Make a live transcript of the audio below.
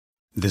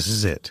This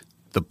is it.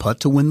 The putt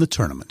to win the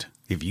tournament.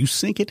 If you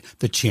sink it,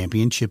 the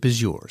championship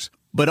is yours.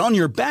 But on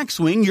your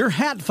backswing, your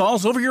hat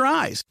falls over your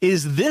eyes.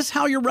 Is this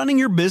how you're running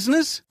your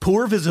business?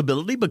 Poor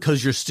visibility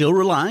because you're still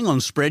relying on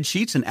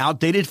spreadsheets and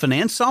outdated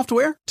finance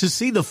software? To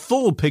see the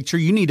full picture,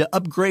 you need to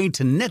upgrade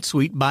to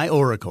NetSuite by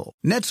Oracle.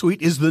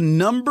 NetSuite is the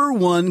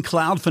 #1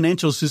 cloud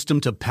financial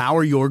system to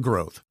power your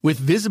growth. With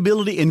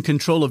visibility and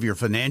control of your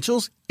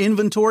financials,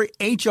 inventory,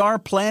 HR,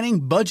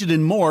 planning, budget,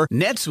 and more,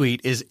 NetSuite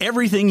is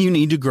everything you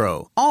need to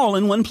grow, all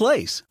in one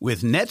place.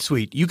 With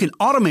NetSuite, you can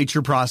automate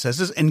your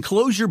processes and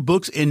close your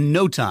books in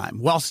no time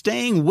while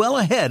staying well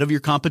ahead of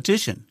your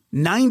competition.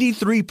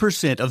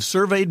 93% of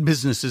surveyed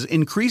businesses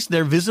increased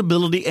their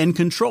visibility and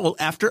control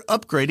after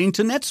upgrading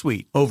to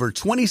NetSuite. Over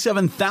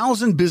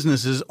 27,000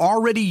 businesses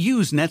already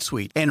use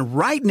NetSuite. And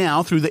right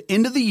now, through the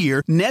end of the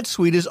year,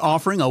 NetSuite is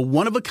offering a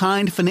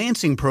one-of-a-kind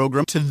financing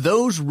program to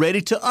those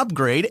ready to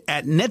upgrade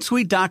at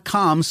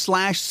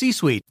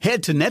netsuite.com/C-Suite.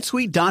 Head to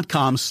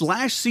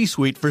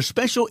netsuite.com/C-Suite for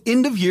special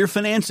end-of-year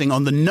financing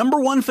on the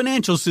 #1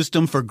 financial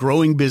system for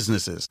growing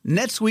businesses.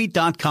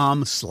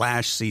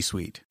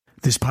 netsuite.com/C-Suite.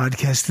 This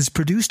podcast is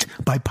produced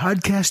by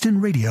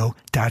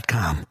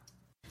podcastinradio.com.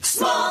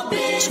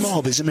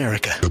 Small Biz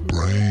America. The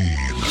brain.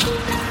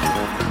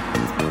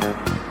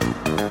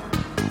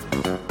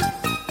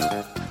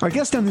 Our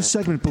guest on this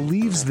segment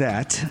believes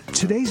that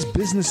today's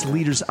business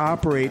leaders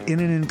operate in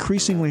an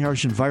increasingly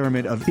harsh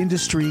environment of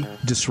industry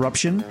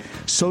disruption,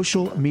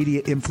 social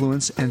media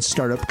influence, and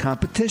startup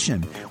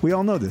competition. We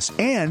all know this.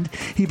 And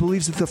he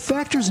believes that the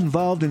factors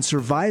involved in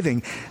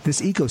surviving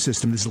this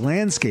ecosystem, this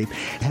landscape,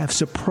 have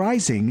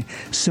surprising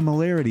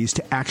similarities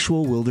to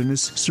actual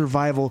wilderness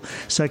survival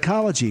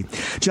psychology.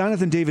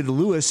 Johnathan David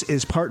Lewis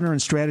is partner and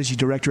strategy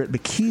director at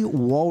McKee,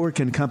 Walwork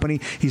 &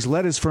 Company. He's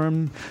led his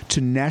firm to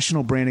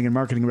national branding and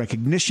marketing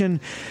recognition,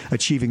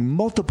 achieving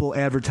multiple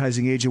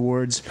Advertising Age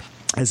Awards.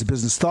 As a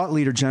business thought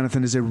leader,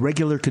 Johnathan is a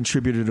regular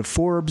contributor to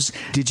Forbes,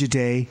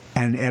 Digiday,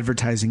 and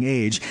Advertising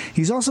Age.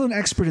 He's also an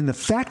expert in the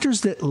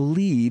factors that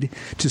lead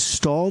to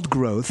stalled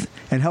growth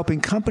and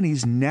helping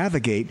companies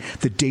navigate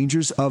the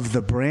dangers of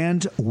the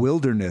brand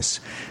wilderness.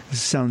 This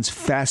sounds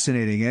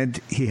fascinating,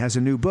 and he has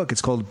a new book. It's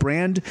called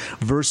Brand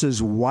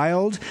versus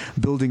Wild,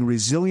 Building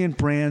Resilient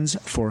Brands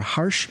for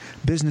Harsh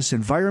Business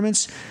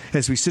Environments.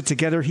 As we sit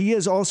together, he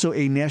is also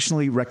a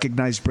nationally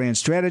recognized brand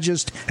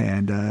strategist,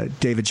 and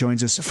David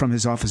joins us from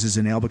his offices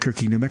in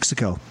Albuquerque, New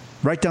Mexico,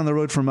 right down the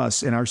road from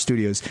us in our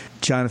studios.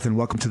 Johnathan,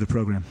 welcome to the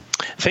program.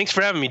 Thanks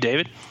for having me,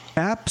 David.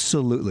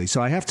 Absolutely.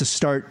 So I have to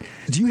start.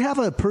 Do you have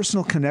a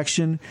personal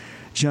connection,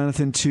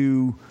 Johnathan,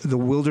 to the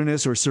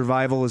wilderness or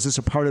survival? Is this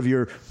a part of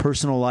your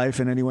personal life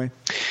in any way?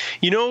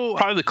 You know,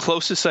 probably the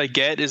closest I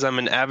get is I'm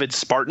an avid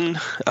Spartan.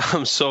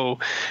 So,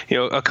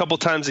 a couple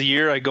times a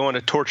year I go on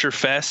a torture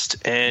fest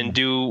and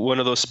do one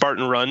of those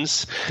Spartan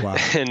runs. Wow.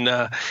 And,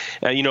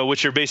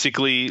 which are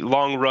basically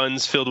long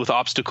runs filled with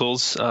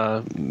obstacles,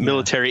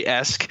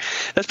 military-esque.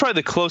 That's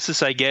probably the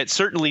closest I get.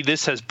 Certainly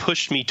this has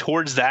pushed me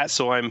towards that.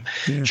 So I'm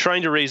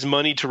trying to raise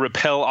money to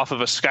rappel off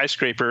of a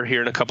skyscraper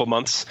here in a couple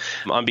months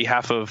on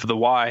behalf of the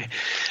Y.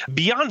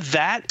 Beyond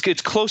that,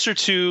 it's closer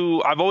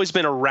to, I've always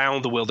been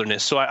around the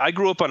wilderness. So I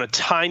grew up on a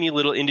tiny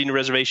little Indian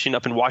reservation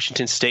up in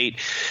Washington State,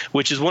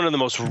 which is one of the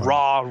most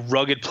raw,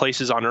 rugged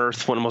places on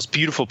earth, one of the most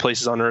beautiful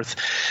places on earth.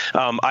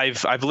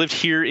 I've lived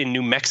here in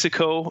New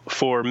Mexico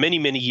for many,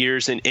 many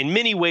years, and in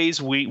many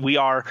ways we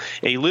are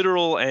a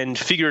literal and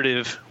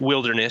figurative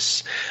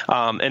wilderness.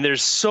 And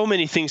there's so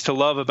many things to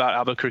love about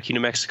Albuquerque, New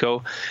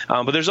Mexico,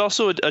 but there's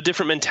also a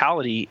different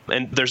mentality,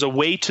 and there's a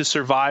way to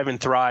survive and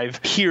thrive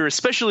here,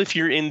 especially if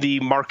you're in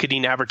the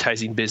marketing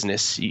advertising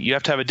business. You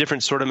have to have a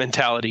different sort of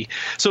mentality.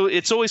 So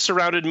it's always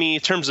surrounded me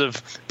in terms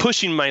of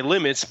pushing my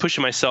limits,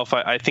 pushing myself.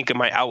 I think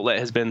my outlet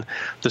has been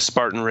the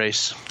Spartan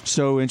race.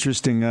 So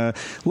interesting.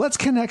 Let's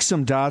connect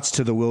some dots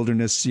to the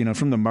wilderness,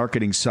 from the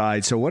marketing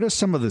side. So what are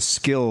some of the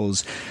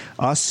skills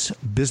us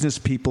business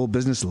people,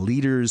 business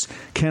leaders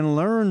can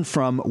learn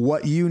from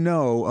what you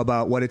know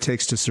about what it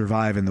takes to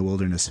survive in the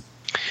wilderness?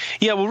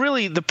 Yeah, well,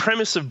 really, the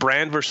premise of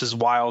Brand versus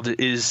Wild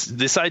is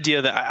this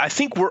idea that I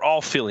think we're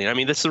all feeling. I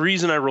mean, that's the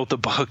reason I wrote the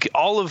book.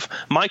 All of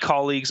my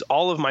colleagues,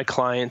 all of my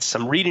clients,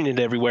 I'm reading it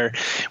everywhere.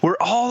 We're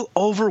all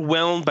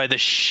overwhelmed by the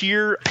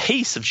sheer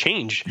pace of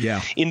change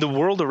in the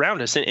world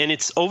around us. And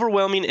it's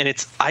overwhelming and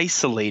it's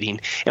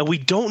isolating. And we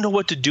don't know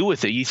what to do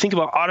with it. You think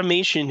about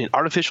automation and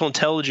artificial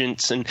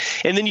intelligence, and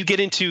then you get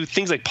into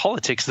things like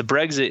politics, the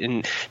Brexit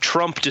and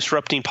Trump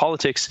disrupting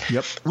politics.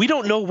 Yep. We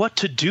don't know what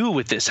to do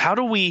with this. How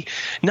do we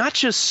not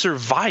just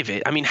survive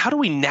it? I mean, how do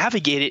we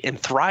navigate it and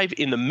thrive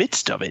in the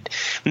midst of it?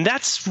 And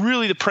that's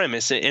really the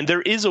premise. And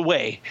there is a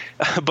way,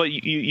 but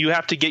you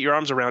have to get your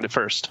arms around it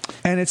first.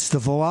 And it's the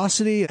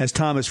velocity, as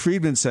Thomas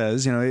Friedman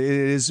says, it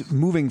is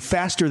moving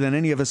faster than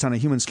any of us on a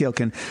human scale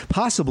can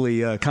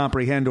possibly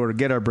comprehend or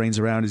get our brains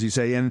around, as you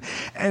say. And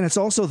it's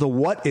also the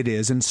what it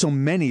is, and so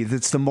many.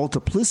 That's the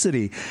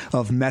multiplicity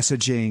of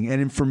messaging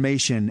and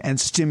information and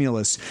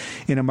stimulus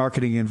in a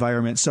marketing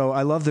environment. So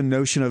I love the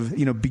notion of,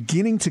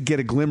 beginning to get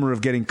a glimmer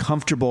of getting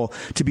comfortable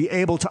to be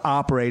able to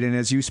operate and,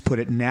 as you put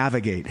it,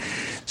 navigate.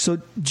 So,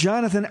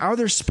 Johnathan, are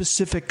there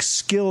specific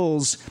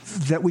skills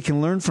that we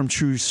can learn from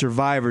true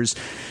survivors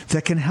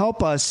that can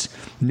help us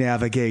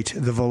navigate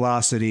the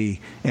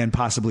velocity and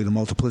possibly the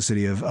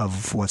multiplicity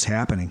of what's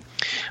happening?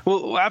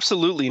 Well,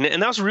 absolutely.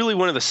 And that was really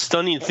one of the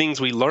stunning things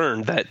we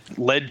learned that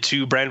led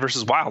to Brand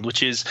versus Wild,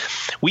 which is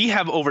we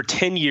have over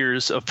 10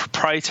 years of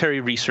proprietary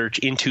research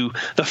into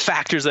the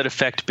factors that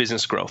affect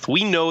business growth.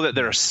 We know that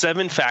there are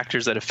 7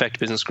 factors that affect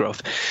business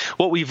growth.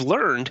 What we've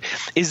learned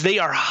is they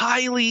are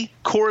highly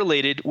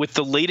correlated with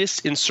the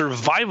latest in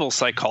survival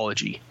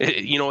psychology.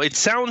 It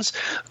sounds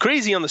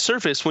crazy on the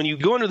surface. When you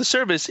go under the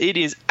surface, it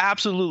is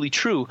absolutely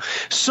true.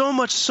 So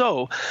much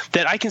so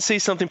that I can say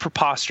something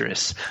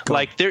preposterous.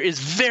 Like there is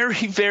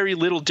very, very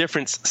little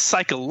difference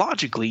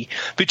psychologically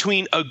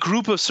between a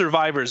group of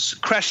survivors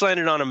crash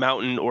landed on a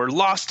mountain or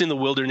lost in the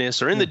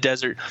wilderness or in the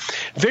desert.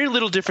 Very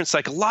little difference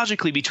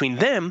psychologically between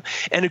them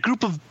and a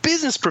group of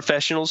business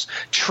professionals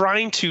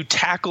trying to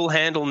tackle,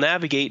 handle,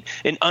 navigate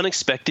an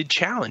unexpected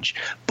challenge.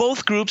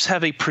 Both groups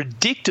have a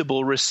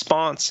predictable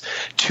response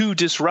to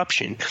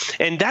disruption.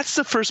 And that's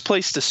the first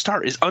place to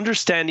start, is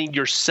understanding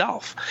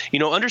yourself.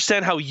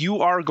 Understand how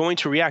you are going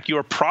to react. You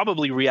are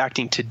probably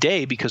reacting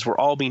today because we're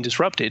all being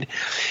disrupted.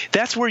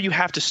 That's where you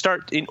have to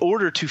start in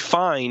order to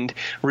find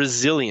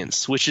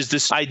resilience, which is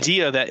this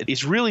idea that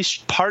is really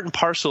part and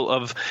parcel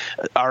of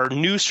our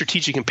new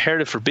strategic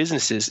imperative for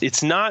businesses.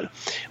 It's not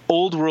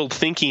old world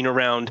thinking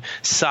around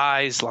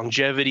size,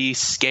 longevity,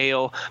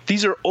 scale.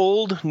 These are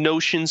old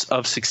notions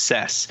of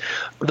success.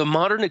 The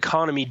modern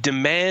economy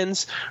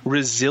demands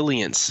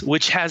resilience,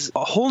 which has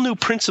a whole new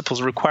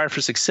principles required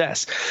for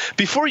success.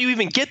 Before you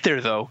even get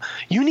there, though,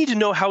 you need to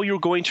know how you're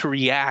going to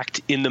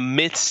react in the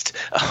midst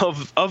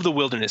of the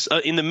wilderness,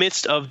 in the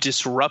midst of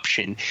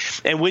disruption.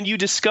 And when you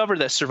discover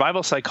that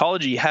survival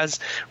psychology has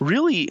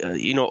really,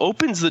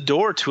 opens the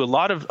door to a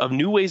lot of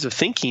new ways of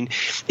thinking,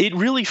 it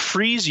really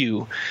frees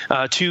you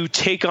to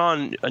take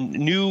on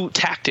new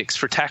tactics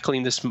for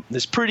tackling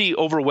this pretty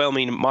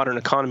overwhelming modern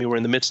economy we're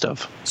in the midst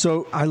of.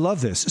 So I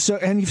love this. So,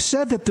 and you've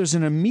said that there's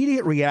an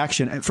immediate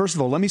reaction. And first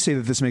of all, let me say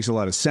that this makes a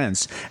lot of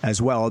sense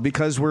as well,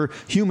 because we're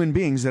human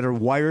beings that are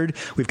wired.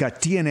 We've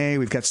got DNA,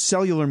 we've got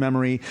cellular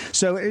memory.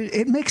 So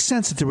it makes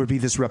sense that there would be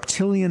this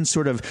reptilian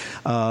sort of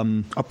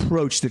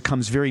approach that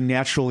comes very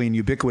naturally and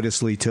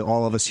ubiquitously to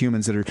all of us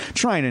humans that are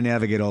trying to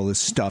navigate all this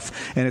stuff.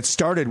 And it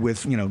started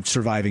with,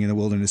 surviving in the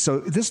wilderness. So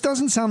this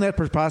doesn't sound that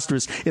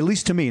preposterous, at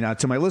least to me. Now,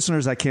 to my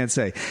listeners, I can't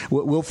say.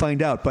 We'll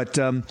find out. But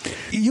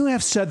you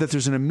have said that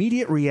there's an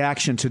immediate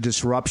reaction to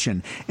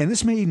disruption, and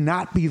this may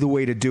not be the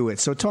way to do it.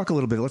 So talk a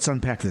little bit. Let's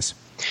unpack this.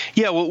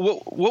 Yeah,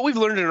 well, what we've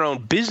learned in our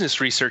own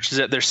business research is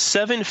that there's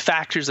 7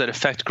 factors that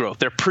affect growth.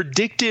 They're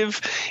predictive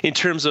in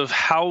terms of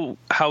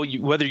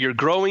whether you're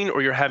growing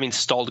or you're having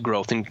stalled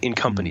growth in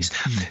companies.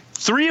 Mm-hmm.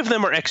 3 of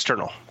them are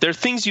external. They're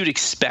things you'd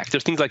expect. They're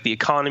things like the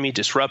economy,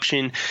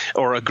 disruption,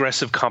 or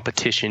aggressive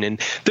competition. And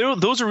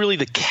those are really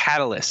the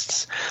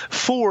catalysts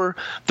for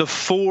the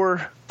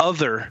 4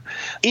 other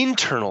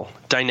internal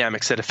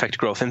dynamics that affect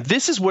growth. And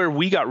this is where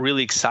we got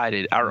really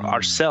excited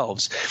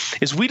ourselves,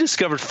 is we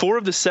discovered 4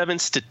 of the 7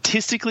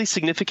 statistically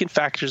significant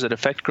factors that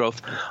affect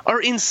growth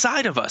are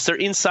inside of us. They're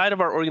inside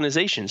of our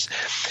organizations.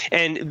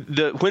 And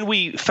when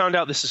we found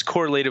out this is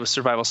correlated with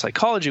survival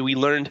psychology, we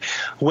learned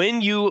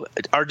when you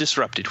are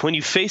disrupted, when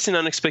you face an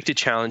unexpected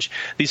challenge,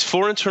 these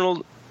 4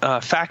 internal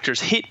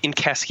factors hit in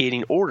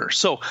cascading order.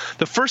 So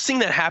the first thing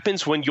that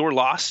happens when you're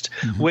lost,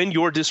 when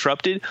you're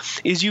disrupted,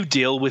 is you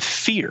deal with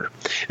fear.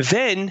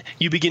 Then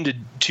you begin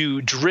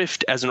to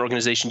drift as an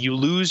organization. You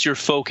lose your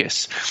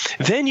focus.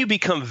 Then you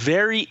become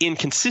very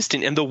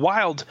inconsistent, and the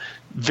wild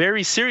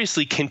very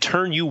seriously can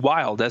turn you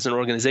wild as an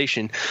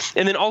organization.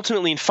 And then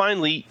ultimately and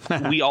finally,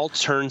 we all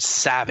turn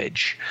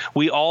savage.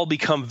 We all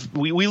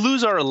we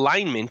lose our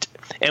alignment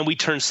and we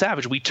turn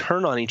savage. We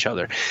turn on each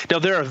other. Now,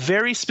 there are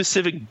very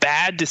specific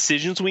bad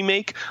decisions we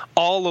make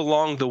all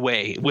along the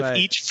way with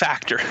each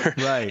factor.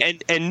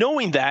 Right. And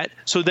knowing that,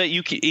 so that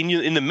you can,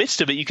 in the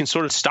midst of it, you can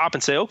sort of stop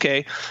and say,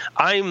 okay,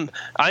 I'm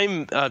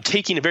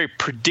taking a very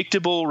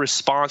predictable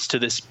response to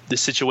this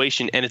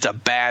situation, and it's a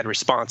bad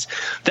response.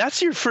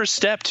 That's your first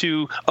step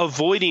to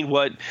avoiding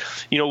what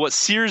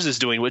Sears is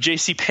doing, what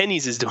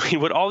JCPenney's is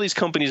doing, what all these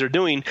companies are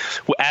doing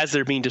as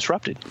they're being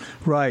disrupted.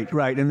 Right.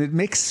 And it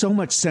makes so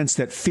much sense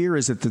that fear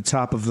is at the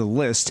top of the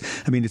list.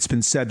 I mean, it's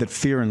been said that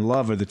fear and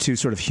love are the 2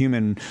 sort of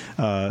human,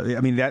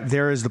 that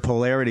there is the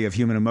polarity of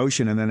human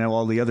emotion, and then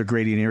all the other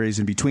gradient areas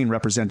in between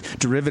represent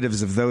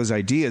derivatives of those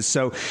ideas.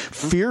 So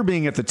fear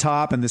being at the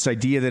top, and this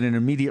idea that an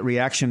immediate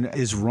reaction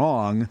is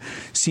wrong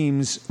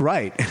seems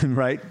right,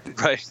 right?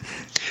 Right.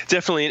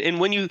 Definitely. And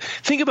when you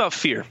think about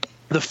fear,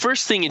 The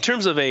first thing, in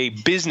terms of a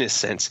business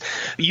sense,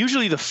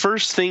 usually the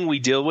first thing we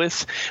deal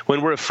with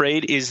when we're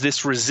afraid is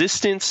this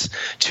resistance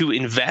to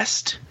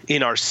invest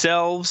in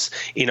ourselves,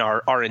 in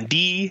our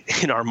R&D,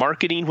 in our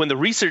marketing. When the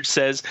research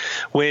says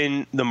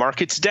when the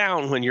market's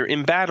down, when you're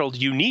embattled,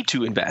 you need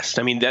to invest.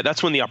 I mean,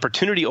 that's when the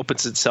opportunity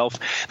opens itself.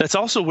 That's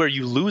also where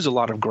you lose a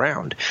lot of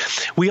ground.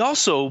 We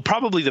also,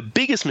 probably the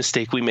biggest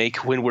mistake we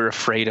make when we're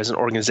afraid as an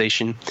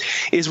organization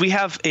is we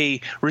have a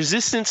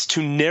resistance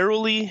to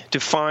narrowly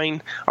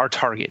define our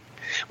target.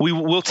 We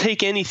will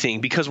take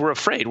anything because we're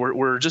afraid.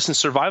 We're just in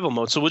survival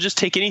mode. So we'll just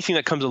take anything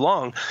that comes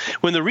along.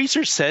 When the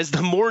research says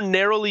the more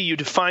narrowly you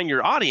define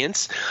your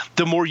audience,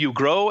 the more you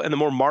grow and the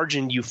more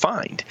margin you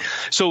find.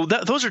 So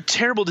those are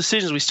terrible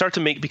decisions we start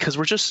to make because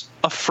we're just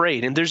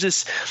afraid. And there's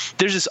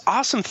this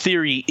awesome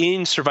theory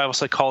in survival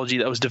psychology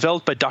that was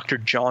developed by Dr.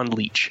 John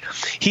Leach.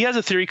 He has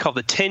a theory called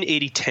the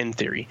 10-80-10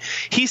 theory.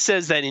 He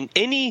says that in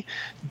any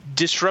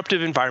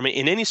disruptive environment,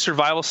 in any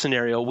survival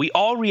scenario, we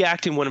all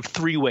react in one of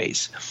three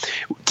ways.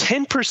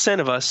 10%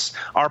 of us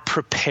are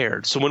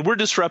prepared. So when we're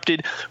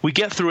disrupted, we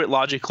get through it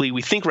logically,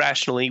 we think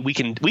rationally, we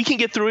can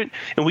get through it,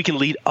 and we can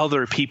lead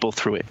other people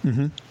through it.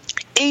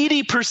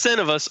 80%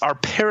 of us are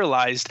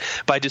paralyzed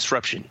by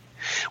disruption.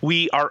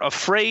 We are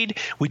afraid.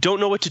 We don't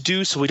know what to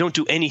do, so we don't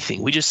do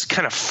anything. We just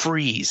kind of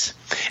freeze.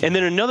 And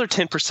then another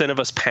 10% of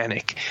us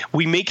panic.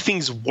 We make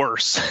things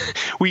worse.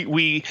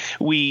 We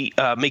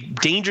make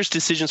dangerous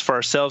decisions for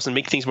ourselves and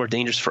make things more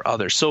dangerous for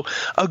others. So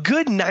a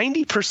good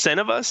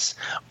 90% of us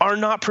are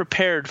not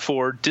prepared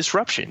for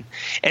disruption.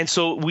 And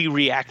so we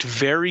react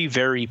very,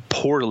 very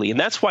poorly. And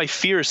that's why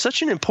fear is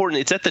such an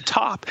important – it's at the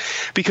top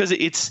because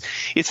it's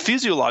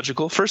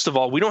physiological. First of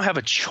all, we don't have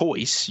a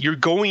choice. You're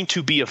going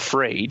to be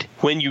afraid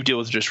when you deal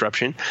with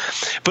disruption,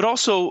 but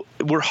also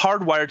we're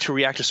hardwired to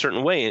react a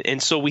certain way,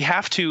 and so we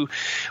have to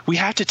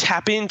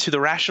tap into the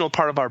rational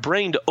part of our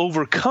brain to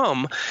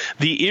overcome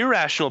the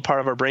irrational part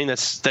of our brain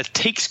that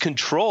takes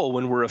control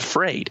when we're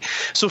afraid.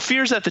 So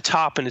fear is at the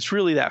top, and it's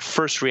really that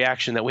first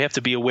reaction that we have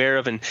to be aware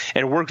of and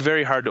work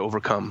very hard to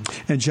overcome.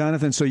 And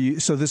Johnathan,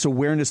 so this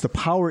awareness, the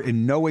power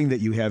in knowing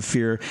that you have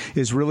fear,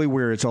 is really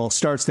where it all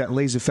starts. That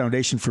lays a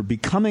foundation for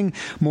becoming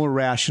more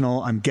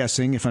rational. I'm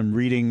guessing, if I'm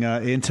reading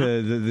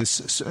into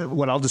this,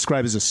 what I'll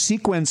describe as a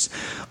sequence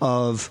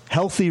of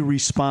healthy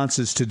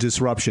responses to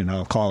disruption.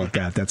 I'll call it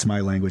that. That's my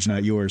language,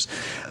 not yours.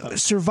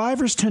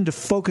 Survivors tend to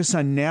focus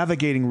on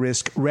navigating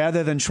risk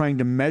rather than trying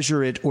to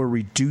measure it or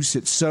reduce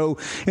it. So,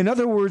 in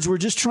other words, we're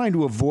just trying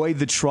to avoid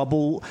the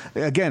trouble.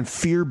 Again,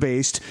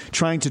 fear-based,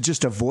 trying to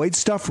just avoid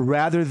stuff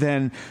rather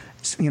than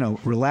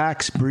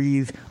relax,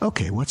 breathe.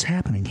 Okay, what's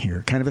happening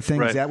here? Kind of a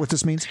thing. Right. Is that what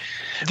this means?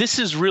 This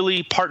is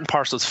really part and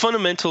parcel. It's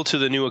fundamental to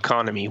the new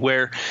economy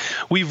where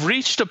we've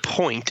reached a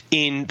point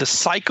in the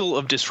cycle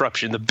of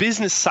disruption, the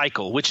business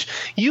cycle, which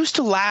used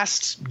to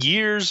last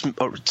years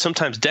or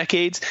sometimes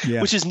decades,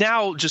 which is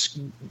now just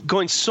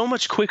going so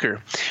much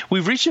quicker.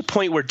 We've reached a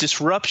point where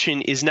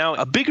disruption is now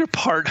a bigger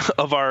part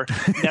of our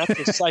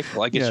natural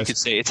cycle, I guess you could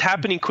say. It's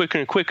happening quicker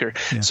and quicker.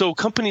 Yeah. So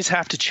companies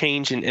have to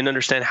change and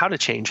understand how to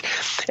change.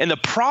 And the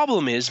problem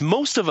is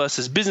most of us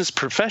as business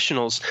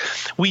professionals,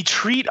 we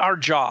treat our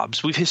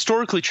jobs, we've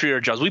historically treated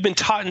our jobs, we've been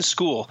taught in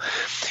school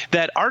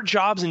that our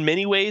jobs in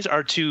many ways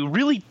are to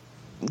really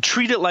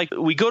treat it like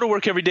we go to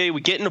work every day, we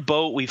get in a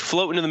boat, we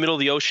float into the middle of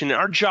the ocean, and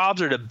our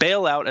jobs are to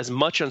bail out as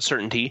much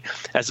uncertainty,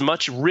 as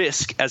much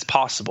risk as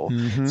possible.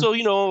 So,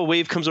 a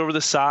wave comes over the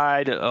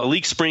side, a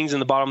leak springs in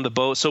the bottom of the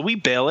boat, so we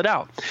bail it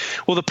out.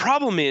 Well, the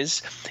problem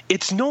is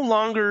it's no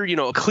longer,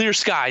 clear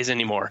skies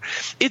anymore.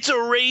 It's a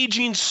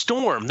raging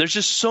storm. There's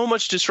just so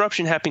much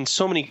disruption happening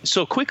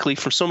so quickly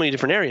from so many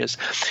different areas.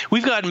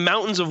 We've got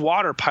mountains of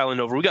water piling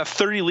over. We've got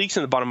 30 leaks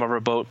in the bottom of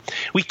our boat.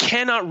 We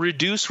cannot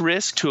reduce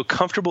risk to a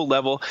comfortable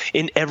level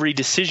in every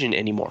decision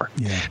anymore.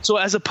 So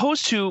as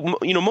opposed to,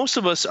 most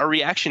of us, our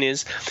reaction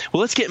is, well,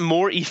 let's get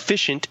more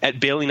efficient at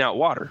bailing out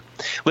water.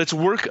 Let's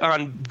work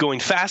on going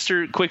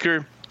faster,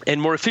 quicker,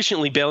 and more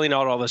efficiently bailing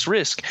out all this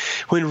risk,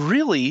 when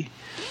really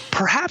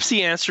perhaps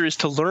the answer is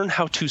to learn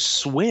how to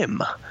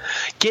swim.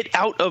 Get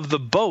out of the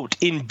boat,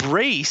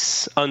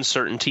 embrace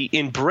uncertainty,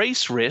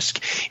 embrace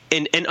risk,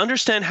 and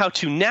understand how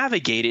to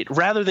navigate it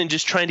rather than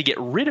just trying to get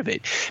rid of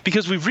it.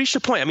 Because we've reached a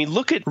point. I mean,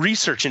 look at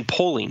research and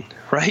polling,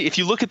 right? If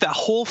you look at that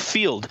whole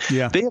field,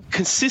 they have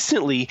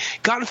consistently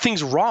gotten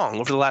things wrong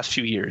over the last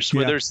few years,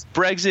 whether it's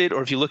Brexit,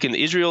 or if you look in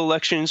the Israel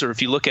elections, or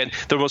if you look at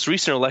the most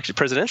recent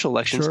presidential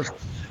elections,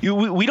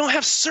 we don't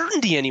have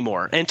certainty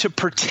anymore. And to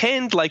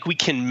pretend like we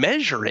can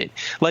measure it,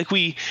 like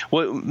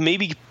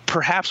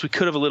perhaps we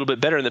could have a little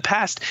bit better in the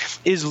past,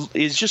 is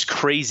just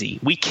crazy.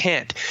 We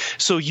can't.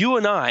 So you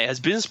and I, as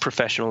business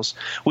professionals,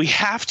 we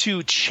have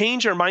to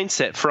change our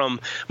mindset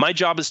from my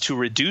job is to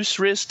reduce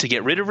risk, to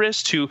get rid of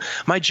risk, to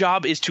my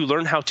job is to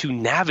learn how to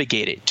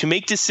navigate it, to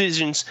make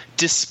decisions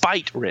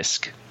despite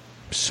risk.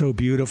 So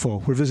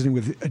beautiful. We're visiting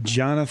with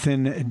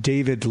Johnathan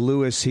David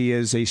Lewis. He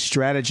is a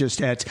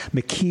strategist at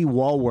McKee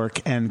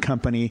Wallwork and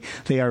Company.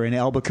 They are in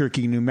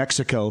Albuquerque, New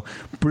Mexico.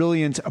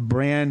 Brilliant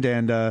brand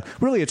and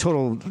really a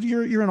total.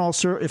 You're an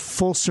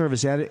full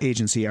service ad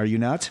agency, are you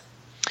not?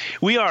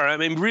 We are. I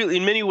mean, really,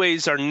 in many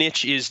ways, our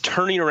niche is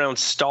turning around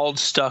stalled,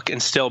 stuck,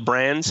 and stale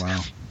brands.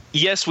 Wow.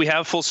 Yes, we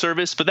have full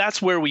service, but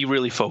that's where we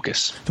really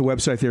focus. The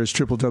website there is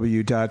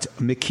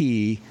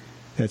www.mckee,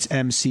 that's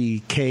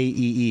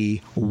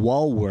MCKEE,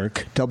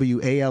 Wallwork,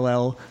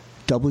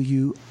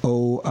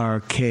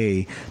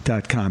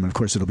 WALLWORK.com. And, of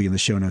course, it'll be in the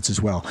show notes as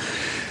well.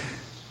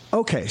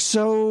 Okay,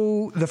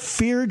 so the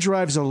fear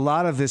drives a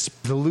lot of this,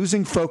 the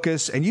losing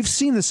focus, and you've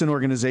seen this in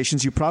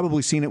organizations. You've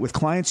probably seen it with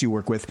clients you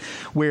work with,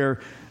 where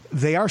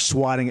they are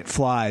swatting at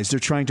flies. They're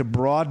trying to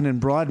broaden and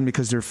broaden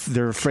because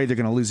they're afraid they're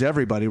going to lose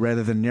everybody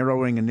rather than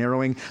narrowing and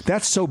narrowing.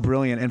 That's so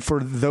brilliant. And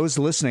for those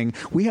listening,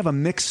 we have a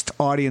mixed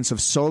audience of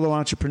solo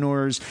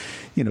entrepreneurs,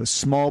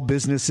 small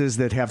businesses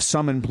that have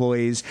some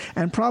employees,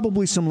 and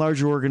probably some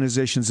larger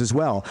organizations as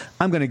well.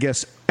 I'm going to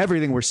guess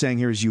everything we're saying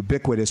here is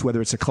ubiquitous,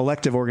 whether it's a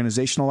collective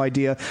organizational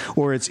idea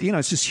or it's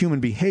just human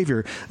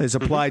behavior as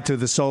applied to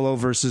the solo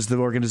versus the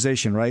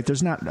organization, right?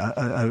 There's not,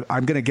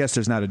 I'm going to guess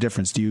there's not a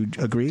difference. Do you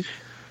agree?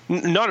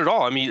 Not at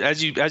all. I mean,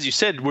 as you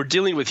said, we're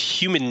dealing with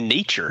human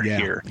nature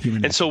here.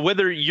 And so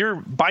whether you're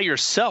by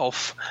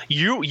yourself,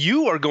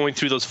 you are going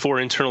through those four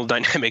internal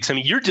dynamics. I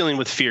mean, you're dealing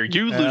with fear.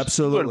 You are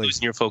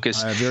losing your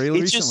focus. Very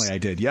recently I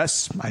did.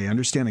 Yes, I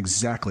understand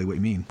exactly what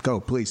you mean.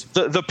 Go, please.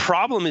 The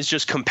problem is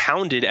just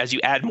compounded as you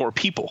add more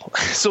people.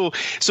 So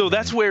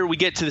that's where we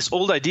get to this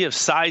old idea of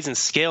size and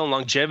scale and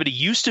longevity.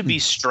 Used to be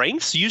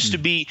strengths, used to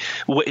be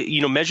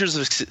measures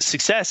of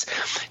success.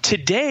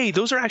 Today,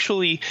 those are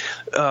actually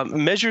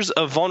measures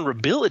of vulnerability.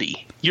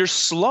 You're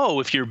slow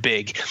if you're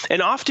big,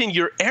 and often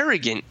you're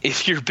arrogant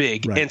if you're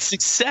big. Right. And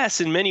success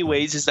in many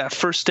ways is that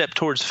first step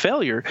towards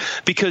failure,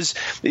 because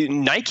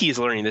Nike is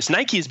learning this.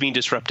 Nike is being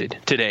disrupted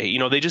today.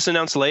 They just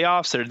announced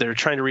layoffs. They're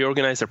trying to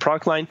reorganize their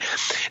product line.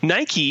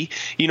 Nike,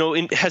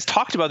 has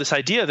talked about this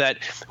idea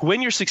that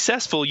when you're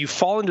successful, you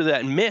fall into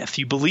that myth.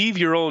 You believe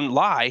your own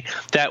lie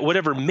that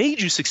whatever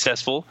made you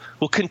successful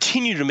will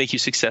continue to make you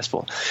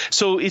successful.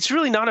 So it's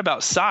really not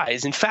about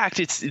size. In fact,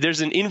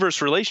 there's an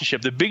inverse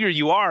relationship. The bigger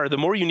you are, the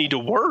more you need to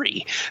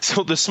worry.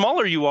 So the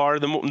smaller you are,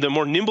 the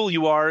more nimble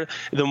you are,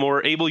 the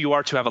more able you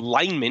are to have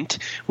alignment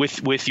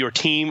with your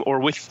team or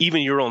with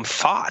even your own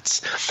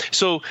thoughts.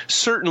 So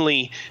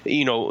certainly,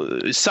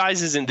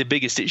 size isn't the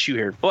biggest issue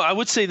here. Well, I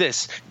would say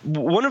this.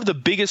 One of the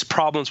biggest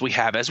problems we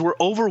have as we're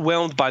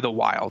overwhelmed by the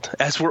wild,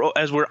 as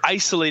we're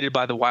isolated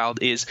by the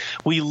wild, is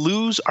we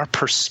lose our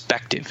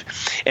perspective.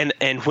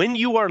 And when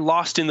you are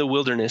lost in the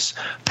wilderness,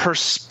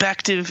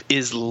 perspective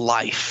is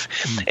life.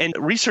 And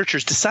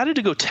researchers decided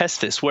to go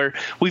test this, where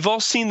we've all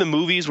seen the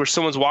movies where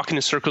someone's walking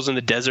in circles in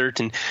the desert.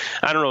 And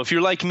I don't know, if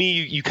you're like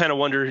me, you kind of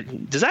wonder,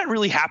 does that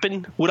really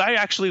happen? Would I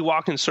actually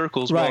walk in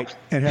circles? Right. Well,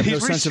 and have no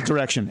sense of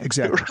direction.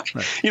 Exactly.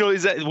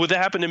 Right. Would that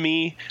happen to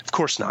me? Of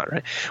course not.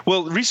 Right.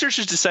 Well,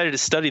 researchers decided to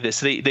study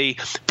this. They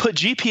put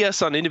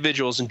GPS on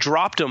individuals and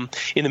dropped them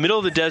in the middle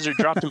of the desert,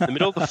 dropped them in the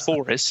middle of the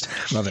forest.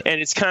 Love it.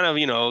 And it's kind of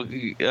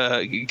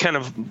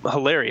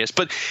hilarious.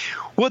 But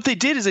what they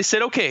did is they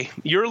said, okay,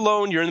 you're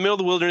alone, you're in the middle of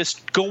the wilderness,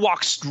 go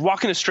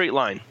walk in a straight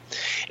line.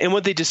 And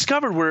what they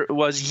discovered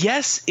was,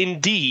 yes,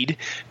 indeed,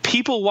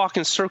 people walk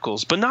in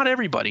circles, but not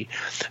everybody.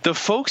 The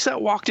folks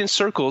that walked in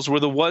circles were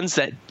the ones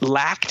that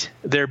lacked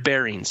their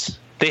bearings.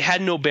 They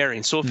had no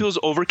bearings. So if it was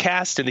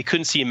overcast and they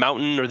couldn't see a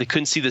mountain or they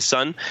couldn't see the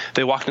sun,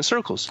 they walked in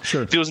circles.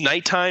 Sure. If it was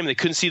nighttime and they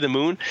couldn't see the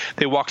moon,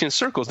 they walked in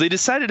circles. They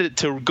decided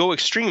to go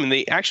extreme, and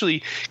they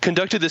actually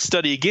conducted this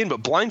study again,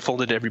 but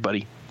blindfolded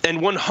everybody. And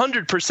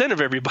 100%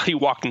 of everybody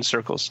walked in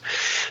circles.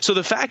 So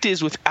the fact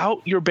is,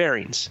 without your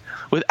bearings,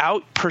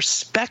 without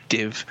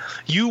perspective,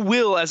 you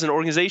will, as an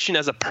organization,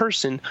 as a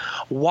person,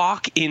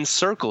 walk in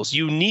circles.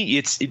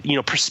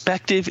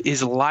 Perspective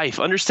is life.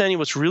 Understanding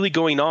what's really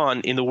going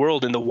on in the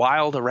world, in the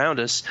wild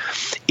around us,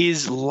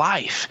 is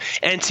life.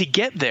 And to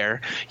get there,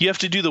 you have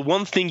to do the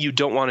one thing you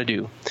don't want to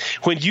do.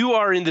 When you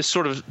are in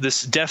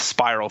this death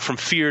spiral from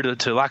fear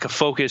to lack of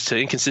focus to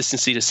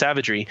inconsistency to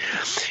savagery,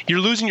 you're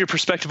losing your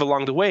perspective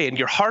along the way, and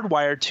you're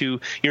hardwired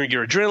to your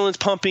adrenaline's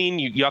pumping,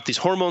 you have these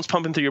hormones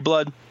pumping through your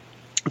blood.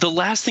 The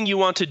last thing you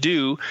want to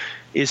do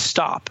is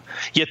stop.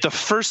 Yet the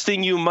first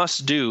thing you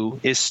must do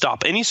is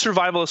stop. Any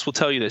survivalist will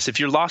tell you this. If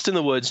you're lost in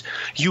the woods,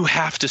 you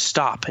have to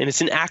stop. And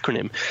it's an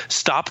acronym.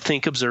 Stop,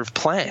 think, observe,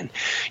 plan.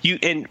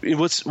 And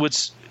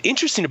what's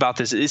interesting about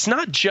this, it's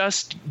not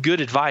just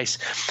good advice.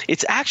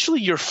 It's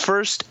actually your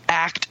first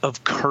act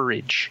of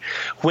courage.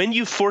 When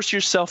you force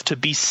yourself to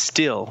be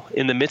still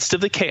in the midst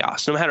of the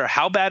chaos, no matter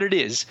how bad it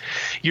is,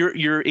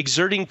 you're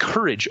exerting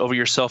courage over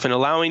yourself and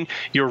allowing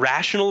your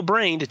rational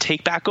brain to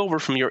take back over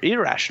from your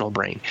irrational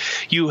brain.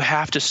 You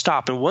have to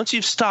stop. And once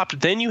you've stopped,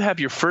 then you have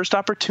your first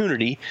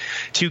opportunity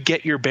to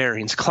get your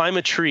bearings. Climb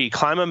a tree,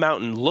 climb a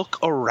mountain, look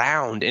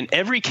around. And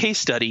every case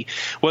study,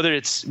 whether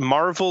it's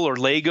Marvel or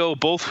Lego,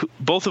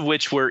 both of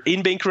which were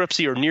in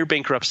bankruptcy or near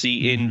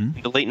bankruptcy in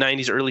the late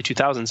 90s, early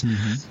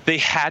 2000s, they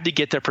had to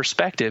get their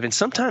perspective. And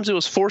sometimes it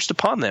was forced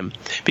upon them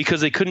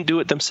because they couldn't do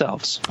it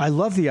themselves. I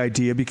love the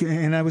idea.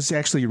 And I was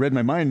actually, you read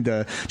my mind,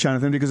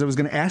 Johnathan, because I was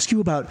going to ask you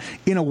about,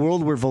 in a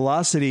world where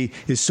velocity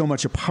is so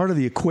much a part of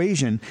the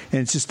equation,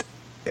 and it's just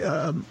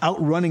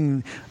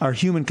outrunning our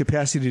human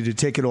capacity to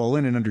take it all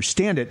in and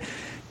understand it,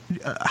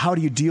 how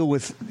do you deal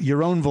with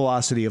your own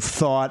velocity of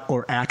thought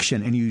or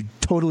action? And you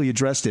totally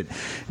addressed it,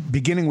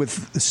 beginning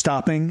with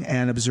stopping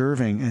and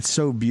observing. It's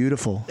so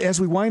beautiful.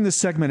 As we wind this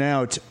segment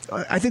out,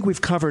 I think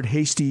we've covered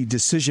hasty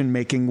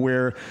decision-making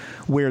where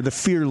the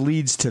fear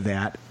leads to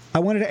that. I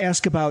wanted to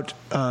ask about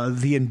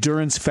the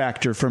endurance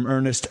factor from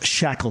Ernest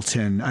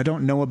Shackleton. I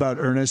don't know about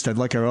Ernest. I'd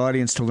like our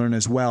audience to learn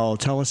as well.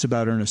 Tell us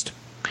about Ernest.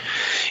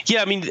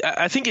 Yeah, I mean,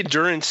 I think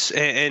endurance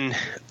and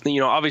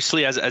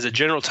obviously as a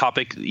general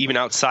topic, even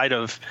outside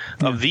of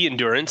the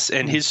endurance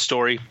and his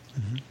story.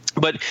 Mm-hmm.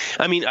 But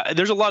I mean,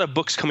 there's a lot of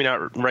books coming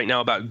out right now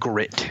about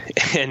grit,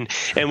 and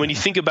when you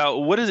think about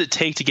what does it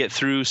take to get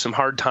through some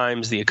hard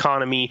times, the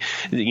economy,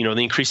 the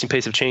increasing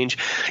pace of change,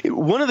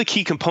 one of the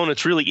key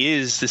components really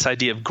is this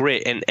idea of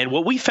grit. And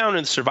what we found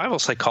in survival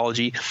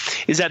psychology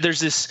is that there's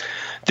this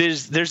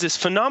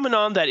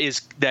phenomenon that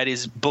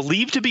is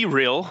believed to be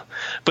real,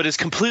 but is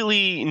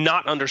completely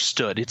not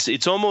understood.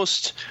 It's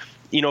almost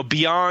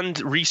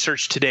beyond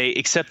research today,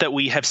 except that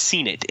we have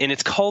seen it, and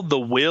it's called the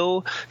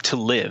will to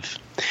live.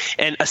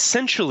 And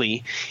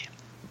essentially,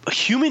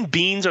 human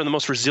beings are the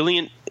most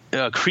resilient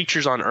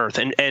creatures on Earth,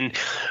 and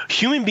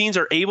human beings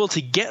are able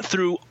to get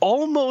through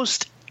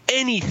almost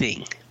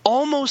anything.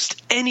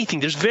 Almost anything.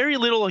 There's very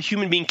little a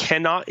human being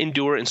cannot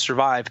endure and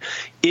survive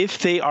if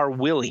they are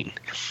willing,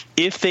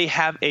 if they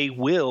have a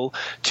will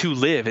to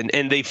live.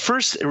 And they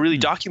first really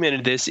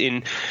documented this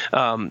in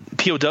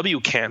POW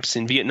camps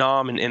in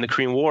Vietnam and the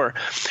Korean War,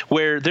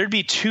 where there'd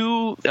be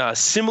two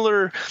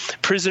similar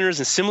prisoners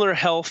and similar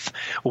health.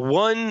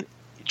 One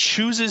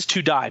chooses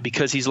to die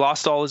because he's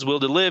lost all his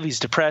will to live, he's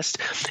depressed,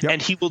 and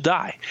he will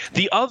die.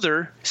 The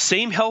other,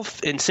 same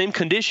health and same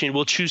condition,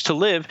 will choose to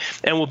live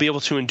and will be able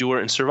to endure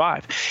and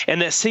survive.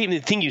 And that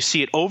same thing, you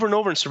see it over and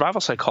over in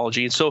survival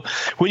psychology. And so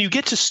when you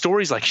get to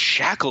stories like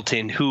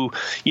Shackleton, who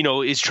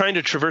is trying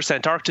to traverse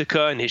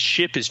Antarctica and his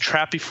ship is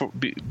trapped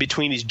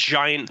between these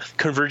giant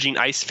converging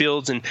ice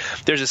fields, and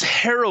there's this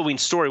harrowing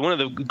story, one of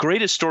the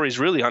greatest stories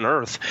really on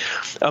Earth,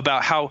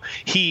 about how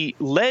he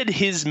led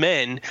his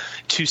men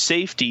to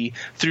safety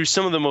through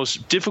some of the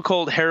most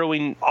difficult,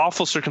 harrowing,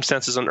 awful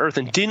circumstances on Earth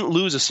and didn't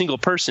lose a single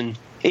person.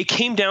 It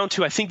came down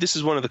to, I think this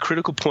is one of the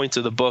critical points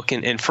of the book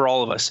and for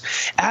all of us,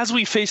 as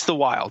we face the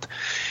wild,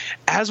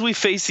 as we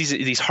face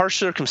these harsh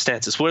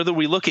circumstances, whether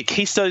we look at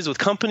case studies with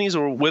companies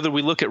or whether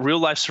we look at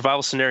real-life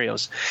survival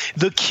scenarios,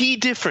 the key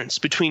difference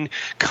between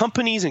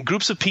companies and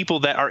groups of people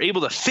that are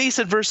able to face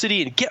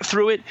adversity and get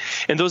through it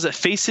and those that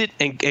face it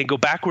and go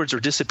backwards or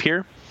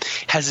disappear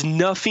has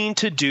nothing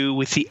to do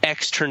with the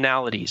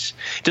externalities.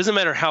 It doesn't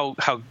matter how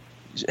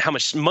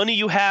much money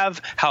you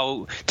have,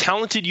 how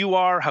talented you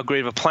are, how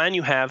great of a plan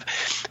you have.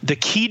 The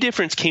key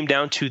difference came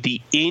down to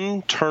the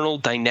internal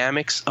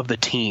dynamics of the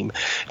team.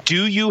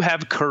 Do you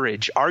have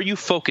courage? Are you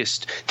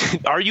focused?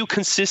 Are you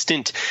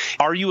consistent?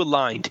 Are you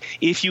aligned?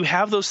 If you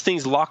have those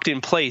things locked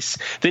in place,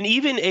 then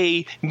even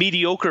a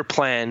mediocre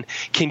plan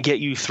can get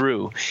you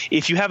through.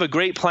 If you have a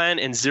great plan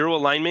and zero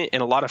alignment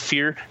and a lot of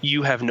fear,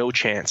 you have no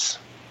chance.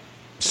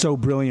 So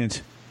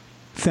brilliant.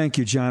 Thank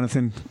you,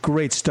 Johnathan.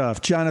 Great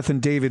stuff.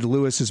 Johnathan David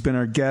Lewis has been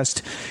our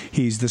guest.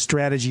 He's the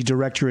strategy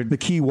director at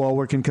McKee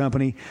Wallwork &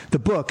 Company. The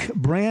book,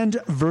 Brand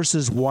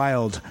versus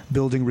Wild,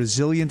 Building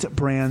Resilient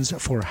Brands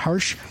for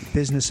Harsh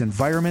Business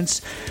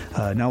Environments,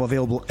 now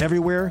available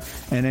everywhere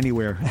and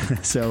anywhere.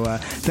 So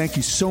thank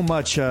you so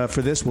much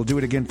for this. We'll do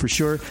it again for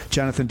sure.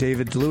 Johnathan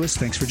David Lewis,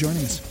 thanks for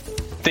joining us.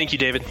 Thank you,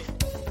 David.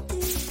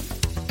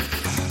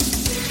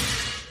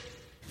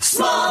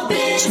 Small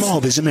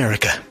Biz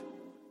America.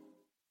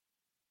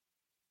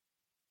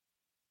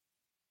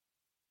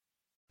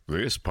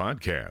 This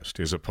podcast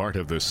is a part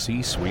of the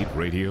C-Suite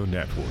Radio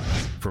Network.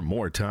 For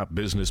more top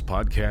business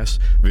podcasts,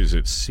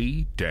 visit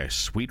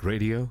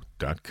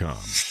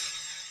c-suiteradio.com.